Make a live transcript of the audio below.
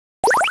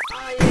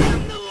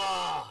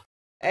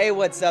Hey,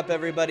 what's up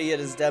everybody? It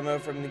is Demo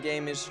from the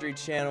Game History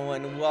channel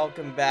and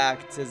welcome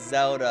back to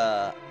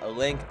Zelda, A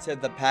Link to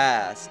the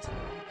Past.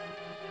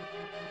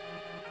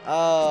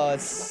 I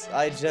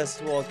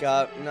just woke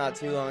up not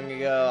too long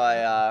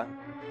ago.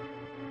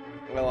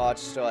 I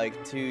watched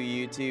like 2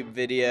 YouTube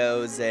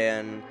videos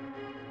and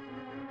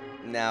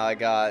now I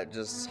got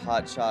just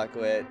hot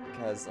chocolate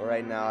because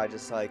right now I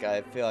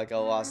feel like I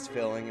lost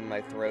feeling in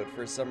my throat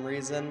for some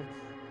reason.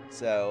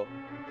 So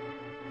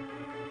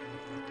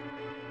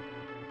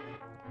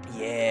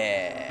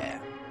yeah,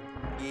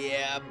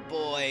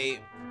 boy.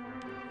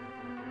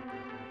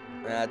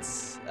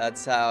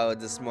 That's how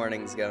this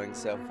morning's going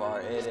so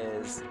far. It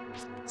is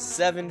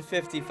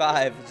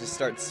 7:55. Just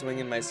start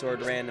swinging my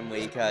sword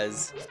randomly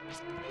because,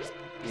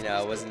 you know,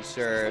 I wasn't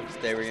sure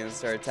if they were gonna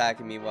start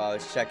attacking me while I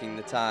was checking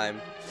the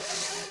time.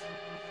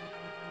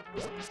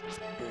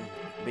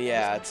 But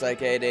yeah, it's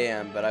like 8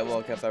 a.m. But I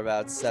woke up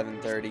about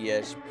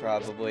 7:30ish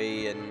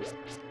probably, and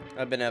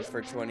I've been up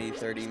for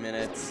 20-30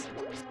 minutes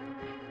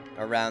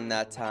around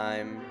that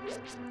time.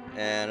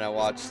 And I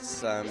watched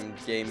some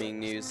gaming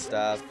news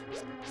stuff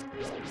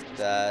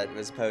that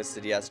was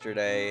posted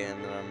yesterday,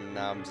 and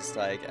now I'm just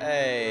like,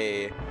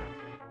 hey,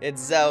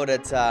 it's Zelda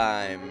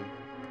time.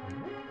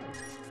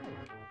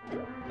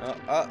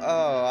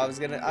 Oh, I was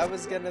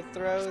gonna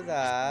throw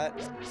that.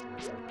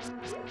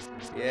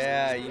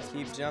 Yeah, you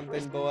keep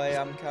jumping, boy.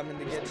 I'm coming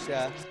to get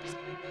ya.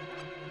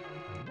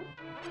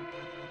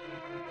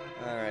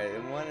 Alright,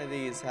 and one of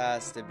these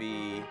has to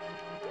be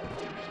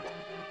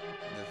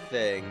the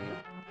thing.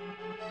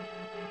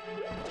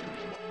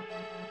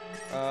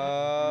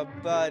 Oh,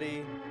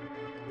 buddy.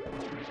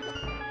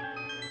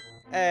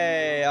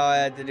 Hey, all I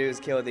had to do is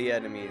kill the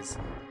enemies.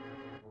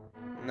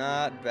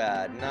 Not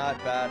bad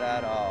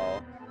at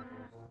all.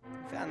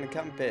 Found the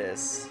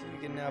compass. You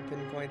can now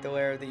pinpoint the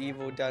lair of the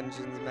evil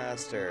dungeon's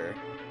master.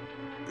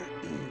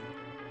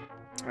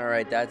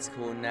 Alright, that's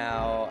cool.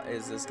 Now,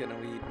 is this gonna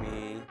lead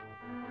me?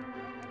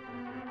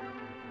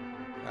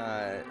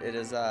 It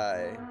is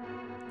I.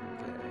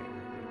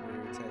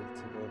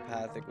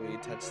 Telepathically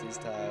touch these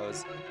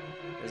tiles.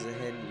 There's a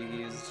hint you can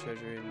use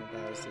treasure in the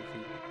powers to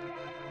defeat.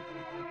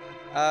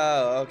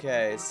 Oh,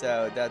 okay,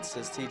 so that's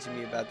just teaching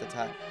me about the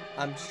tile.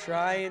 I'm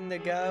trying to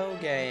go,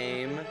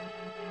 game.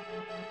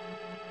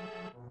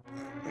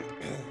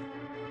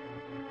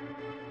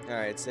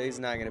 Alright, so he's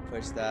not gonna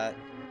push that.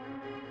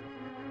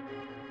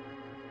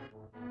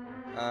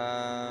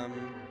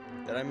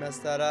 Did I mess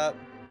that up?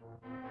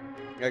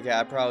 Okay,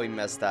 I probably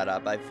messed that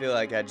up. I feel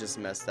like I just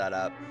messed that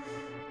up.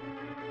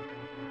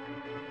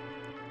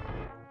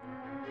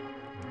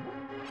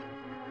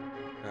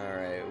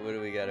 Alright, what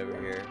do we got over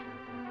here?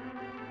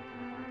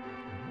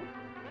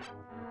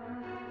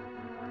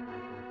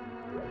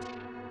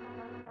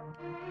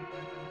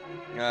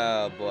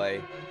 Oh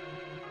boy.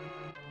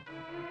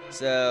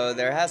 So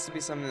there has to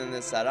be something on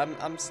this side.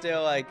 I'm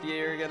still like,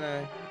 you're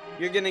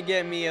gonna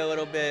get me a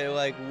little bit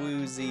like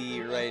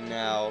woozy right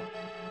now.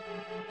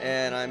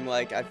 And I'm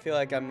like, I feel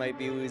like I might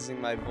be losing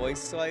my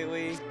voice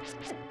slightly.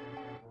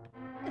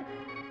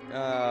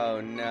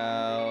 Oh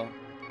no.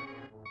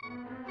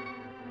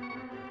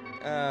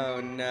 Oh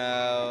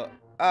no.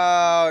 Oh,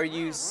 are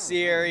you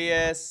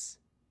serious?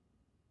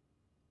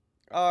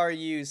 Are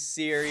you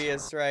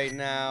serious right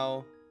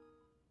now?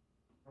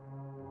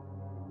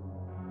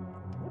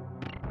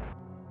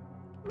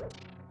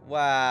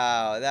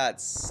 Wow, that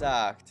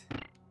sucked.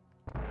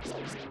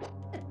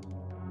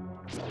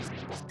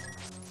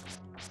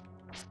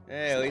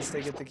 Hey, at least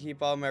I get to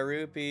keep all my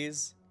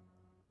rupees.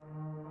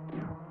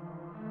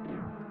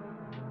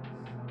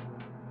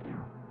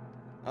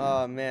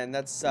 Oh man,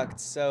 that sucked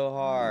so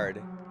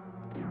hard.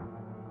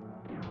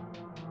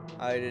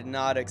 I did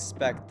not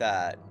expect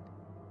that.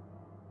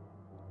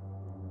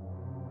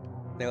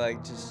 They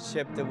like just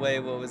chipped away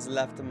what was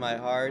left of my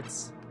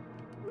hearts.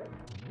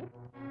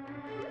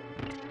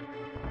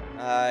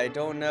 I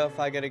don't know if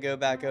I gotta go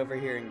back over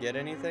here and get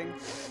anything.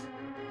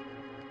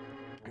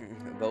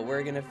 But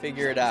we're gonna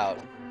figure it out.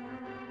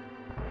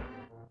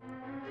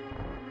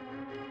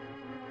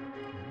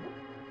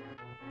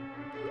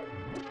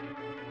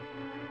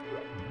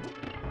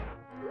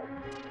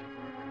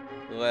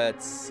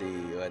 Let's see.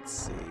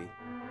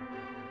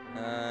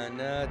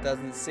 No, it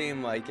doesn't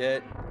seem like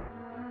it.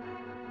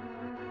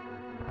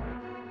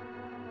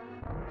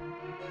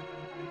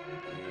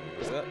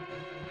 Yep.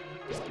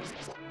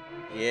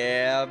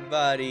 Yeah,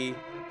 buddy.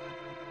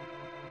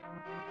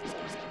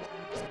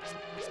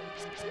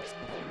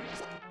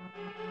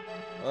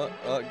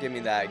 Oh, give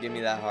me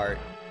that heart.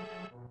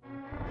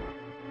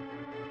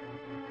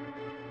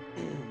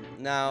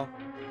 Now,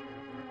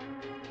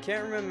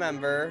 can't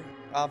remember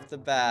off the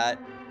bat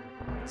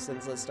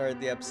since I started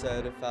the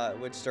episode if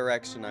which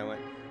direction I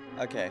went.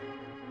 Okay,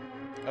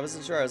 I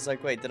wasn't sure. I was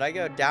like, wait, did I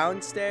go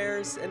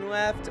downstairs and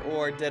left,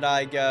 or did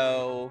I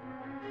go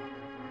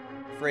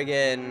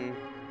friggin'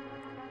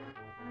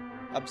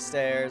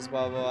 upstairs?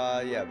 Blah blah blah.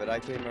 Yeah, but I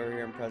came over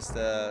here and pressed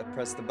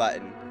the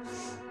button.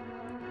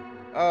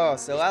 Oh,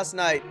 so last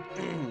night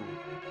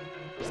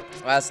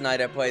Last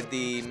night I played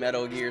the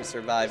Metal Gear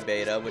Survive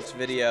beta, which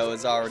video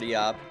is already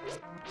up.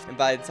 And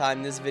by the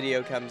time this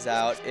video comes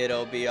out,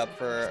 it'll be up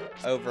for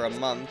over a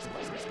month.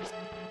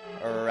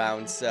 Or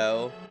around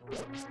so.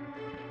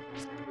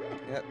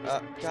 Yep,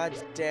 god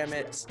damn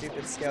it,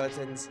 stupid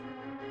skeletons.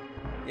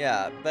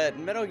 Yeah, but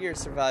Metal Gear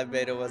Survive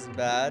beta wasn't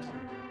bad.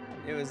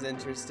 It was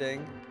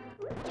interesting.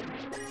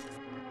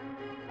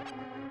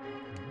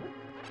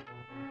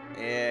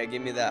 Yeah,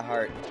 give me that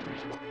heart.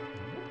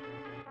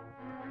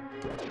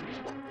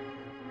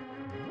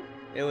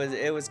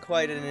 It was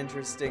quite an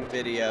interesting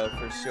video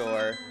for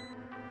sure.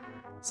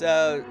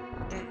 So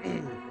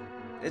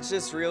it's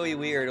just really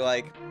weird,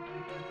 like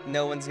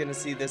no one's gonna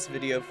see this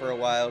video for a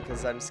while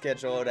because I'm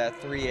scheduled at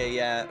 3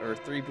 a.m. or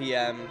 3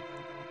 p.m.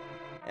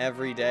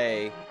 every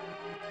day.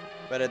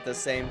 But at the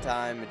same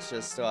time, it's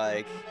just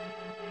like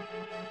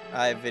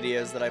I have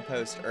videos that I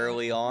post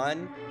early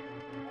on,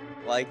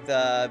 like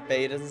the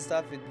betas and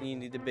stuff. You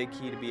need a big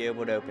key to be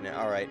able to open it.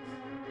 Alright.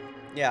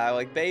 Yeah,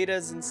 like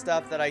betas and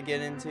stuff that I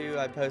get into,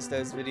 I post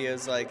those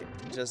videos like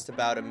just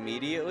about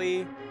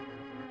immediately.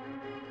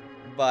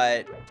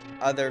 But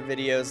other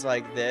videos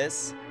like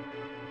this,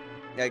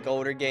 like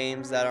older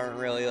games that aren't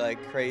really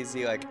like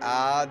crazy, like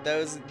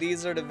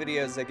these are the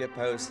videos that get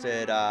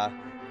posted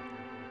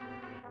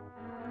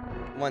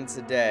once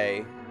a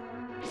day.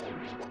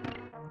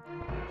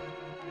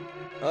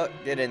 Oh,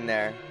 get in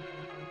there.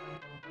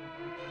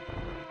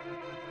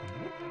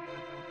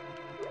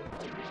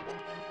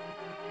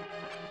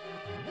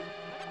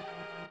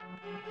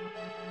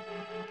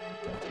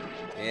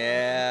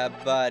 Yeah,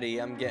 buddy,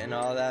 I'm getting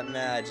all that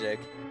magic.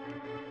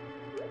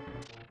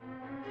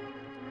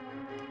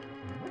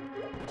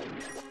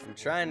 I'm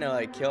trying to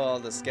like kill all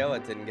the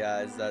skeleton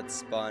guys that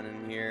spawn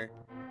in here.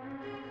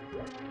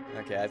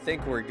 Okay, I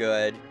think we're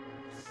good.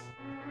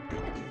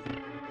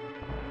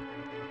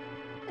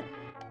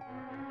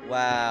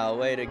 Wow,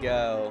 way to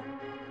go.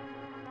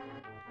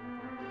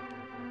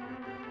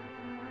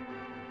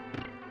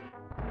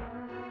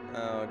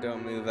 Oh,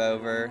 don't move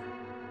over.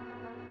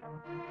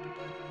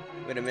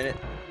 Wait a minute.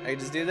 I can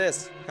just do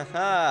this.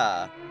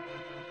 Haha.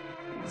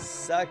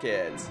 Suck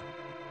it.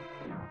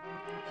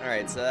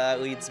 Alright, so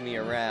that leads me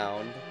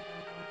around.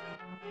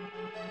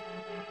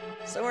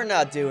 So we're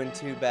not doing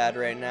too bad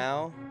right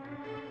now.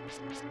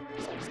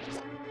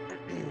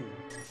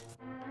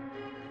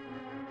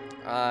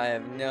 I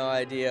have no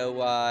idea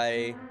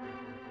why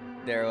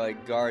they're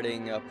like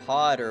guarding a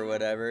pod or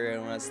whatever,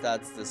 unless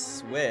that's the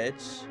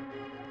switch.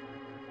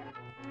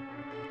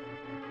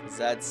 Because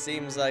that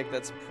seems like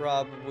that's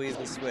probably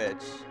the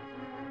switch.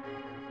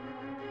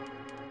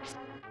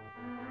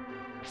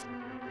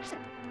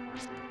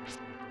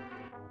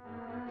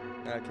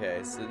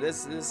 Okay, so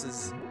this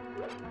is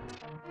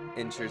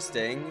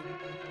interesting.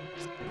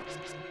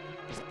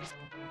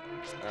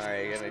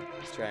 Alright, gonna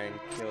try and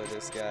kill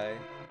this guy.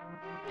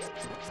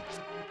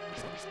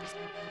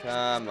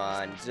 Come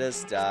on,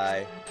 just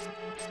die.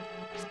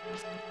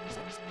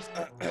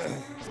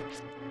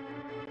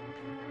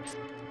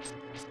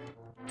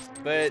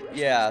 But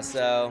yeah,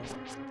 so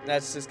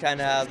that's just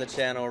kind of how the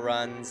channel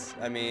runs.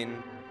 I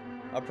mean,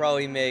 I'll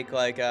probably make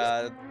like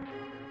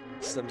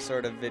some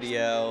sort of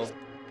video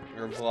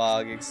or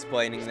vlog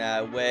explaining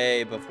that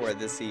way before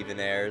this even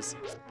airs.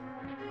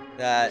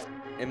 That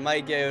it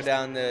might go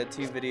down to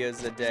 2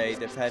 videos a day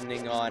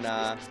depending on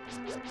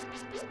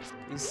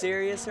you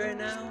serious right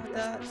now with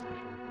that?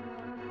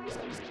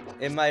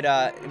 It might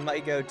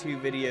go 2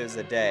 videos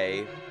a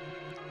day,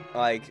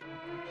 like,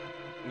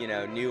 you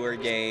know, newer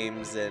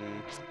games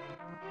and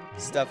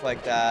stuff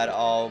like that,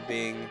 all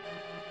being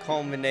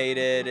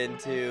culminated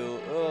into,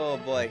 oh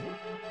boy,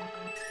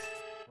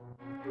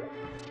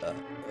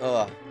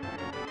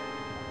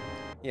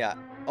 yeah,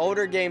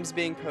 older games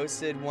being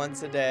posted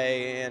once a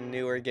day and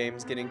newer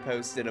games getting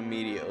posted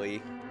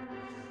immediately.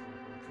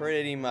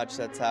 Pretty much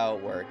that's how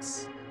it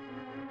works,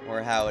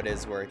 or how it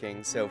is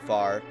working so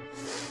far.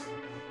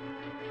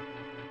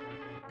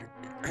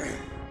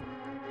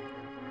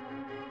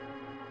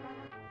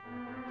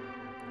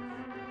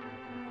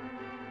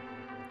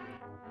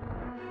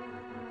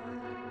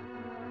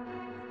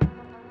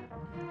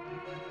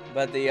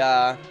 But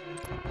the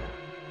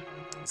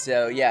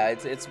so yeah,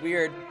 it's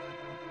weird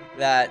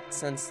that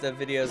since the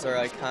videos are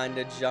like kind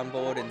of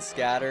jumbled and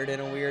scattered in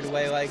a weird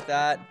way like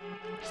that,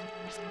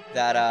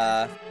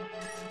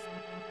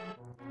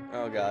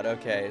 oh god,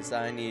 okay, so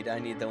I need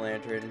the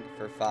lantern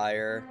for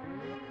fire.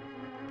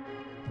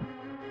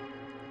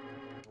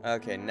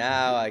 Okay,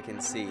 now I can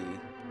see.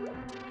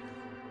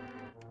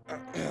 I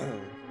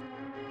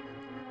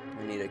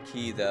need a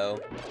key though.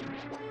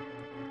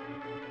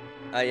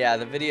 Yeah,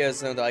 the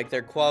videos, like,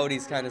 their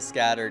quality's kind of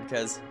scattered,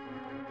 because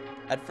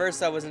at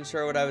first I wasn't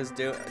sure what I was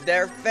doing.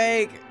 They're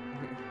fake!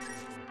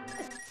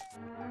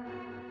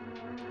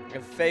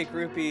 They're fake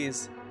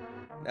rupees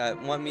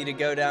that want me to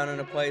go down in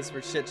a place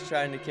where shit's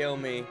trying to kill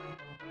me.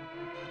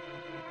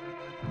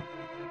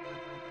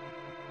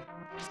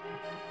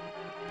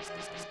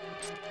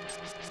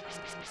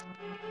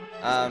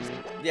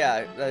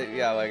 Yeah,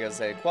 like I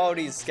said,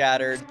 quality's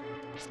scattered.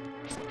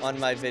 on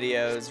my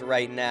videos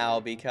right now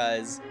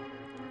because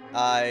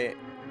I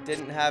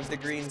didn't have the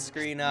green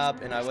screen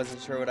up and I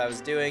wasn't sure what I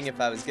was doing,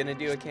 if I was gonna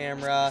do a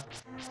camera.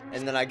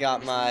 And then I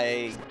got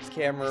my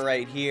camera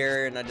right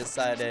here and I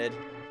decided,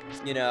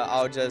 you know,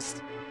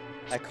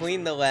 I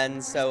cleaned the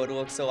lens so it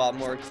looks a lot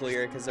more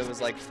clear because it was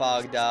like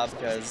fogged up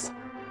because,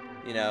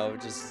 you know,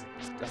 just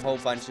a whole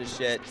bunch of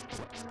shit.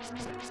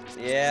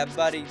 Yeah,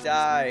 buddy,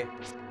 die.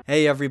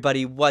 Hey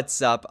everybody,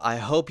 what's up? I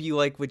hope you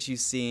like what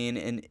you've seen,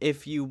 and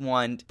if you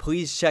want,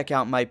 please check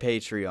out my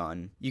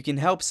Patreon. You can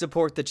help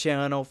support the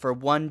channel for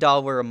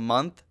 $1 a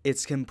month.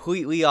 It's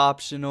completely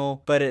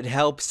optional, but it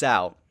helps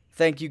out.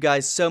 Thank you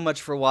guys so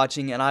much for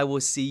watching, and I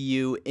will see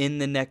you in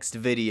the next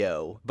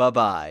video.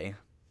 Bye-bye.